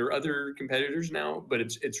SpaceX. There are other competitors now, but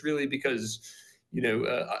it's really because,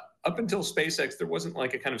 up until SpaceX, there wasn't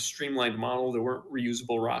like a kind of streamlined model. There weren't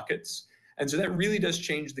reusable rockets. And so that really does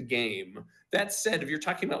change the game. That said, if you're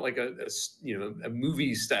talking about like a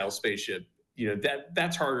movie style spaceship,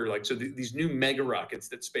 that's harder. Like, so these new mega rockets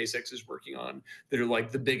that SpaceX is working on that are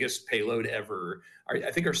like the biggest payload ever,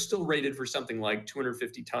 I think are still rated for something like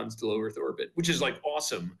 250 tons to low Earth orbit, which is like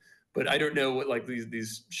awesome. But I don't know what, like,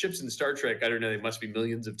 these ships in Star Trek, I don't know, they must be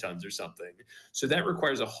millions of tons or something. So that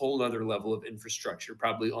requires a whole other level of infrastructure,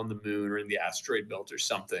 probably on the moon or in the asteroid belt or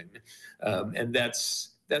something. And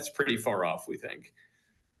that's pretty far off, we think.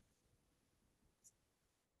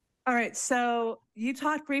 All right. So you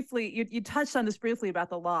talked briefly, you touched on this briefly about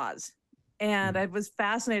the laws. And I was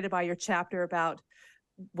fascinated by your chapter about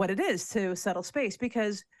what it is to settle space,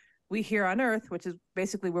 because we here on Earth, which is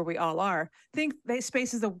basically where we all are, think that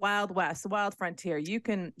space is the Wild West, the wild frontier. You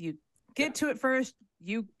get to it first,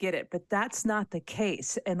 you get it. But that's not the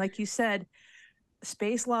case. And like you said,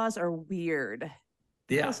 space laws are weird.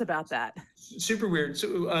 Tell us about that. Super weird.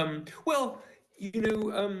 So, well, You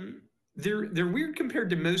know, they're weird compared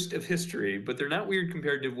to most of history, but they're not weird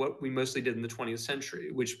compared to what we mostly did in the 20th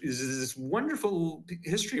century, which is this wonderful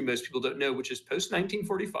history most people don't know, which is post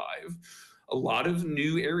 1945. A lot of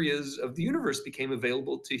new areas of the universe became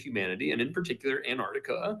available to humanity, and in particular,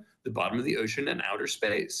 Antarctica, the bottom of the ocean, and outer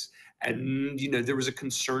space. And there was a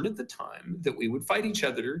concern at the time that we would fight each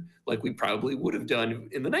other like we probably would have done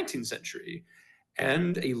in the 19th century.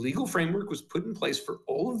 And a legal framework was put in place for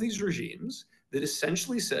all of these regimes that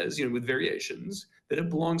essentially says, with variations, that it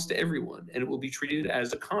belongs to everyone and it will be treated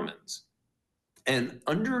as a commons. And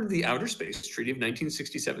under the Outer Space Treaty of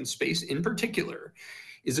 1967, space in particular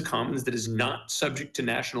is a commons that is not subject to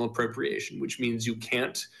national appropriation, which means you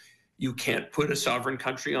can't put a sovereign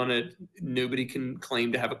country on it. Nobody can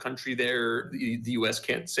claim to have a country there. The US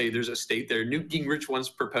can't say there's a state there. Newt Gingrich once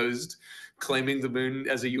proposed claiming the moon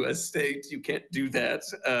as a US state. You can't do that,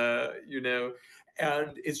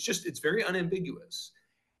 and it's very unambiguous.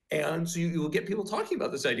 And so you will get people talking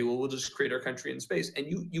about this idea, well, we'll just create our country in space. And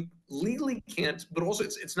you legally can't, but also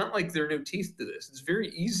it's not like there are no teeth to this. It's very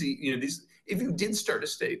easy. If you did start a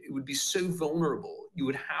state, it would be so vulnerable. You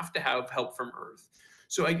would have to have help from Earth.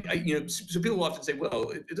 So so people often say, well,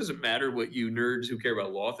 it doesn't matter what you nerds who care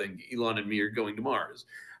about law think. Elon and me are going to Mars.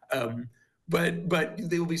 But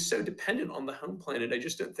they will be so dependent on the home planet. I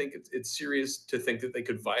just don't think it's serious to think that they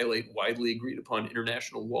could violate widely agreed upon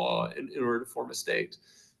international law in order to form a state.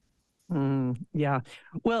 Yeah.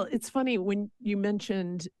 Well, it's funny when you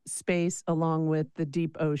mentioned space along with the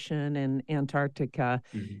deep ocean and Antarctica.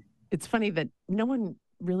 Mm-hmm. It's funny that no one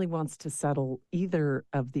really wants to settle either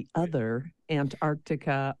of the other,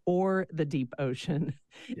 Antarctica or the deep ocean.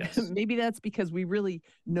 Yes. Maybe that's because we really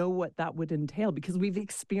know what that would entail because we've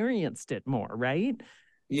experienced it more, right?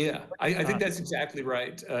 Yeah, I think that's exactly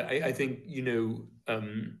right. I think,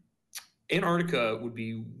 Antarctica would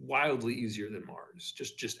be wildly easier than Mars,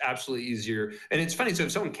 just absolutely easier. And it's funny, so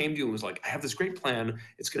if someone came to you and was like, I have this great plan,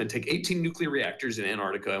 it's going to take 18 nuclear reactors in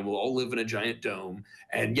Antarctica and we'll all live in a giant dome.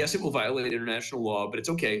 And yes, it will violate international law, but it's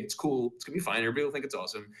okay, it's cool, it's going to be fine, everybody will think it's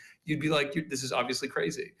awesome. You'd be like, this is obviously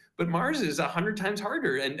crazy. But Mars is 100 times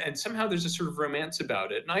harder, and somehow there's a sort of romance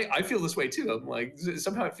about it. And I feel this way too. I'm like,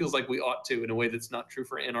 somehow it feels like we ought to in a way that's not true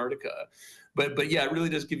for Antarctica. But yeah, it really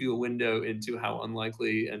does give you a window into how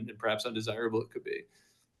unlikely and perhaps undesirable it could be.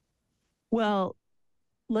 Well,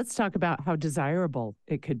 let's talk about how desirable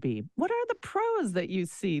it could be. What are the pros that you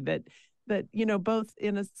see that both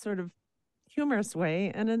in a sort of humorous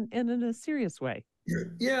way and in a serious way?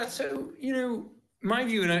 Yeah, so my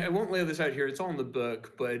view, and I won't lay this out here, it's all in the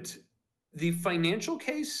book, but the financial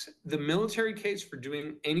case, the military case for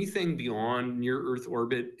doing anything beyond near Earth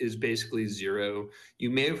orbit is basically zero.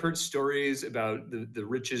 You may have heard stories about the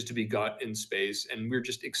riches to be got in space, and we're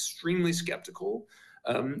just extremely skeptical.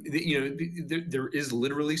 There is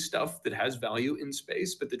literally stuff that has value in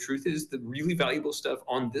space, but the truth is the really valuable stuff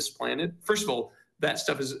on this planet, first of all, that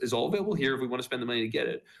stuff is all available here if we want to spend the money to get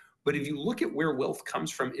it. But if you look at where wealth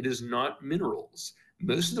comes from, it is not minerals.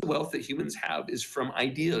 Most of the wealth that humans have is from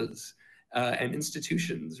ideas and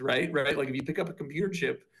institutions, right? Like if you pick up a computer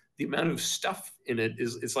chip, the amount of stuff in it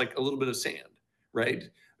is like a little bit of sand, right?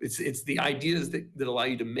 It's the ideas that allow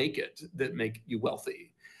you to make it that make you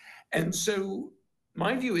wealthy. And so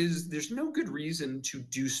my view is there's no good reason to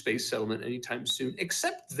do space settlement anytime soon,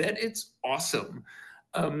 except that it's awesome.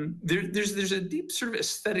 There's a deep sort of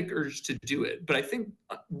aesthetic urge to do it, but I think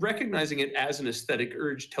recognizing it as an aesthetic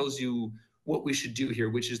urge tells you what we should do here,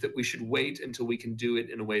 which is that we should wait until we can do it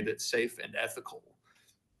in a way that's safe and ethical.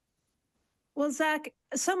 Well, Zack,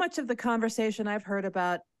 so much of the conversation I've heard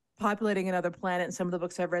about populating another planet and some of the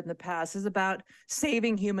books I've read in the past is about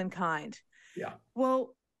saving humankind. Yeah.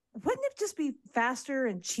 Well, wouldn't it just be faster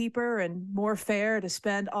and cheaper and more fair to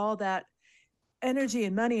spend all that energy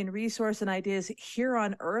and money and resource and ideas here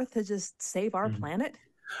on Earth to just save our planet?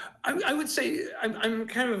 I would say I'm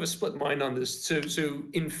kind of a split mind on this. So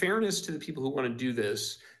in fairness to the people who want to do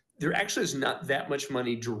this, there actually is not that much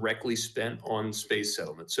money directly spent on space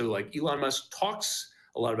settlement. So like Elon Musk talks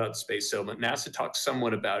a lot about space settlement. NASA talks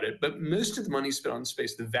somewhat about it, but most of the money spent on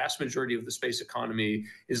space, the vast majority of the space economy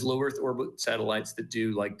is low Earth orbit satellites that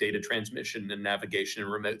do like data transmission and navigation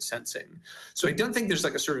and remote sensing. So I don't think there's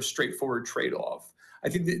like a sort of straightforward trade-off. I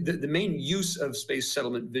think the main use of space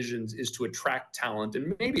settlement visions is to attract talent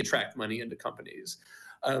and maybe attract money into companies.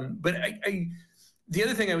 But the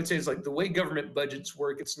other thing I would say is like the way government budgets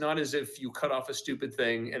work, it's not as if you cut off a stupid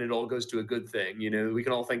thing and it all goes to a good thing. We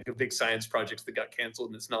can all think of big science projects that got canceled,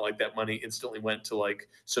 and it's not like that money instantly went to like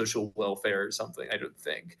social welfare or something, I don't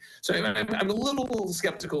think. So I'm a little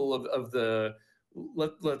skeptical of the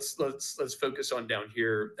let's focus on down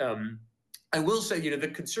here. I will say, the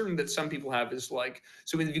concern that some people have is like,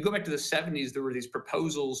 so if you go back to the 70s, there were these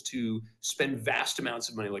proposals to spend vast amounts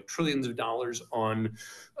of money, like trillions of dollars on,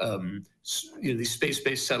 these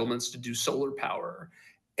space-based settlements to do solar power.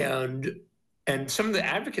 And some of the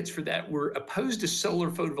advocates for that were opposed to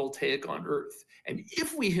solar photovoltaic on Earth. And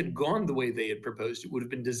if we had gone the way they had proposed, it would have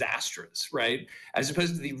been disastrous, right? As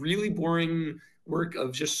opposed to the really boring work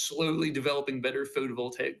of just slowly developing better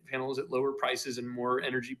photovoltaic panels at lower prices and more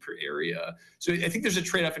energy per area. So I think there's a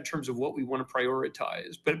trade-off in terms of what we want to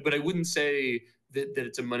prioritize, but I wouldn't say that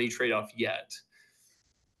it's a money trade-off yet.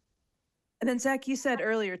 And then Zach, you said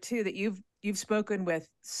earlier too that you've spoken with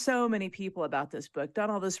so many people about this book, done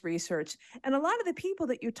all this research, and a lot of the people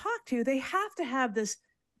that you talk to, they have to have this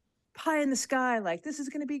pie in the sky, like this is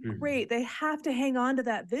going to be great. They have to hang on to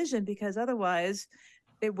that vision because otherwise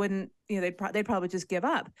it wouldn't, they'd probably just give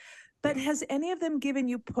up. But has any of them given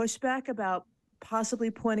you pushback about possibly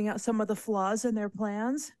pointing out some of the flaws in their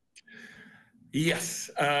plans? Yes.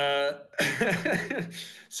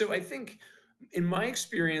 So I think in my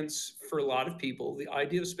experience, for a lot of people, the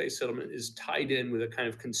idea of space settlement is tied in with a kind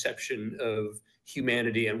of conception of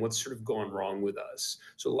humanity and what's sort of gone wrong with us.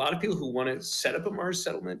 So a lot of people who want to set up a Mars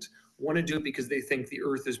settlement want to do it because they think the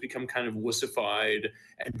Earth has become kind of wussified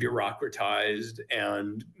and bureaucratized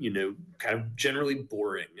and, kind of generally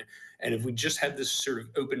boring. And if we just had this sort of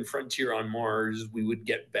open frontier on Mars, we would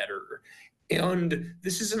get better. And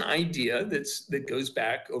this is an idea that goes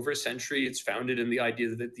back over a century. It's founded in the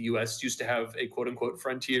idea that the US used to have a quote unquote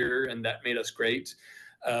frontier and that made us great.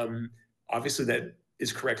 Obviously that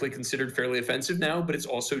is correctly considered fairly offensive now, but it's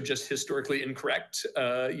also just historically incorrect.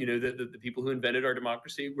 The people who invented our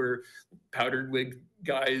democracy were powdered wig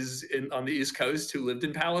guys on the East Coast who lived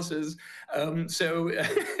in palaces. So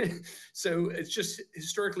it's just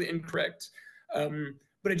historically incorrect.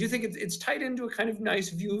 But I do think it's tied into a kind of nice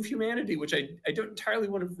view of humanity, which I don't entirely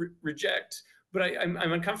want to reject, but I'm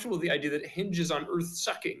uncomfortable with the idea that it hinges on Earth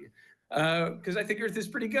sucking, because I think Earth is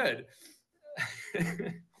pretty good.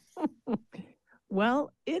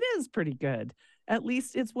 Well, it is pretty good. At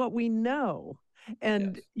least it's what we know.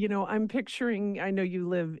 And, Yes. I'm picturing, I know you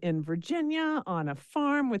live in Virginia on a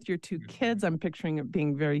farm with your two kids. I'm picturing it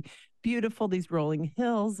being very beautiful, these rolling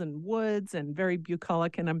hills and woods and very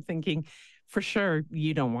bucolic. And I'm thinking, for sure,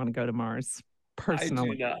 you don't want to go to Mars. Personally.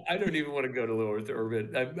 I do not. I don't even want to go to low Earth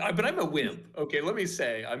orbit. But I'm a wimp. Okay, let me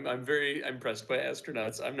say, I'm very impressed by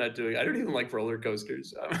astronauts. I don't even like roller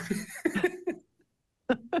coasters.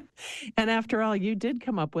 And after all, you did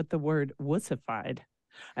come up with the word wussified.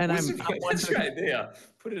 And I'm that's right. Yeah,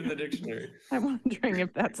 put it in the dictionary. I'm wondering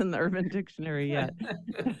if that's in the Urban Dictionary yet.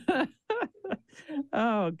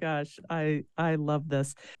 Oh gosh, I love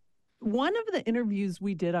this. One of the interviews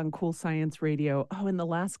we did on Cool Science Radio, in the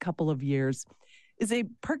last couple of years, is a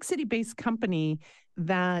Park City-based company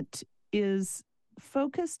that is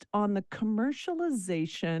focused on the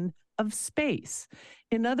commercialization of space.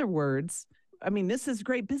 In other words, this is a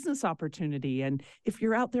great business opportunity. And if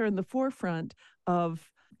you're out there in the forefront of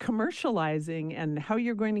commercializing and how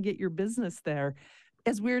you're going to get your business there,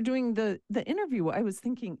 as we were doing the interview, I was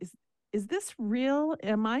thinking, is this real?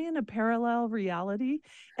 Am I in a parallel reality?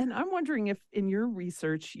 And I'm wondering if in your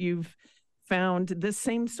research, you've found the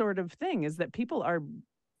same sort of thing, is that people are,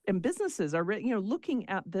 and businesses are, looking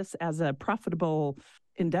at this as a profitable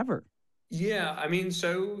endeavor. Yeah,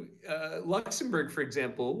 so Luxembourg, for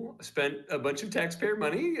example, spent a bunch of taxpayer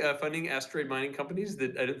money funding asteroid mining companies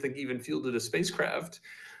that I don't think even fielded a spacecraft.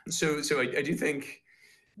 So I do think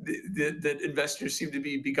that investors seem to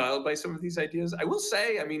be beguiled by some of these ideas. I will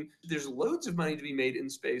say, there's loads of money to be made in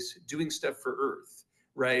space doing stuff for Earth,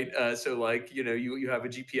 right? So you have a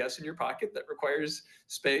GPS in your pocket that requires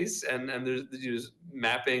space, and there's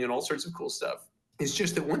mapping and all sorts of cool stuff. It's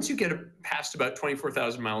just that once you get past about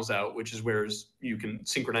 24,000 miles out, which is where you can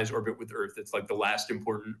synchronize orbit with Earth, it's like the last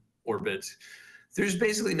important orbit, there's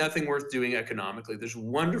basically nothing worth doing economically. There's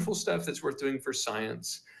wonderful stuff that's worth doing for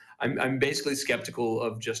science. I'm basically skeptical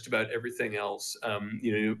of just about everything else.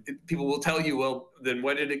 People will tell you, well, then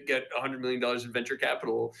why did it get $100 million in venture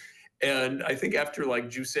capital? And I think after like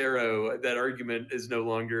Juicero, that argument is no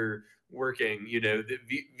longer working. The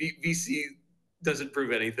VC doesn't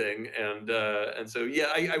prove anything, and so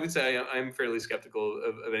I would say I'm fairly skeptical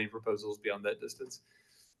of any proposals beyond that distance.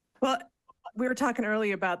 Well, we were talking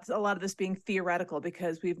earlier about a lot of this being theoretical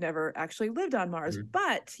because we've never actually lived on Mars,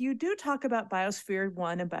 but you do talk about Biosphere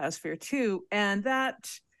 1 and Biosphere 2, and that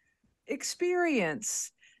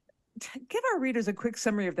experience. Give our readers a quick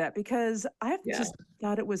summary of that, because I just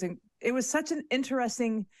thought it was such an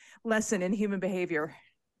interesting lesson in human behavior.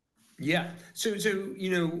 Yeah. So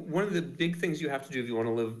one of the big things you have to do if you want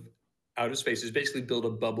to live out of space is basically build a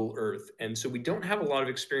bubble Earth. And so we don't have a lot of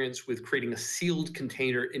experience with creating a sealed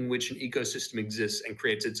container in which an ecosystem exists and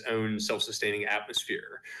creates its own self-sustaining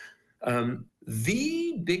atmosphere.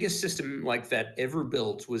 The biggest system like that ever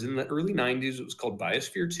built was in the early 90s. It was called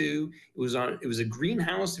Biosphere 2. It was a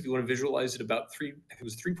greenhouse, if you want to visualize it, it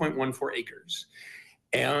was 3.14 acres.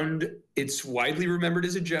 And it's widely remembered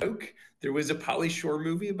as a joke. There was a Pauly Shore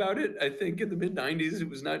movie about it, I think, in the mid 90s. It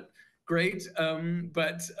was not great.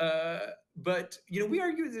 But we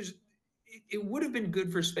argue it would have been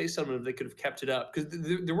good for space settlement if they could have kept it up, because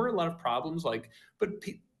there were a lot of problems.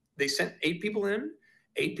 They sent 8 people in.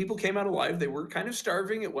 8 people came out alive. They were kind of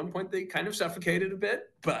starving. At one point, they kind of suffocated a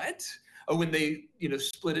bit. But when they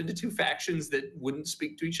split into 2 factions that wouldn't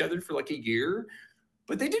speak to each other for like a year,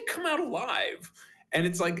 but they did come out alive. And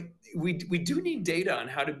it's like we do need data on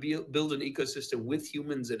how to build an ecosystem with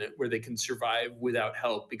humans in it where they can survive without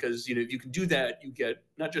help, because if you can do that, you get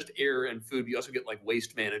not just air and food, but you also get like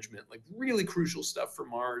waste management, like really crucial stuff for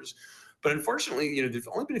Mars. But unfortunately, there've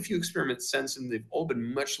only been a few experiments since, and they've all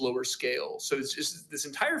been much lower scale. So it's just this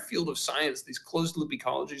entire field of science, these closed loop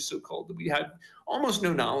ecologies, so-called, that we had almost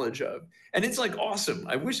no knowledge of. And it's like awesome.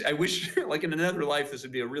 I wish like in another life, this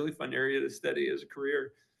would be a really fun area to study as a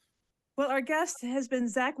career. Well, our guest has been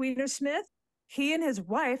Zack Weinersmith. He and his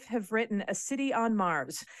wife have written A City on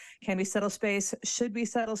Mars. Can we settle space? Should we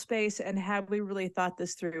settle space? And have we really thought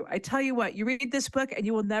this through? I tell you what, you read this book and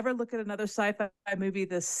you will never look at another sci-fi movie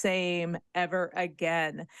the same ever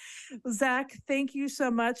again. Zack, thank you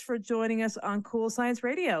so much for joining us on Cool Science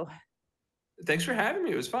Radio. Thanks for having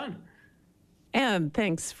me. It was fun. And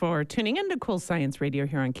thanks for tuning in to Cool Science Radio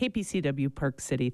here on KPCW Park City.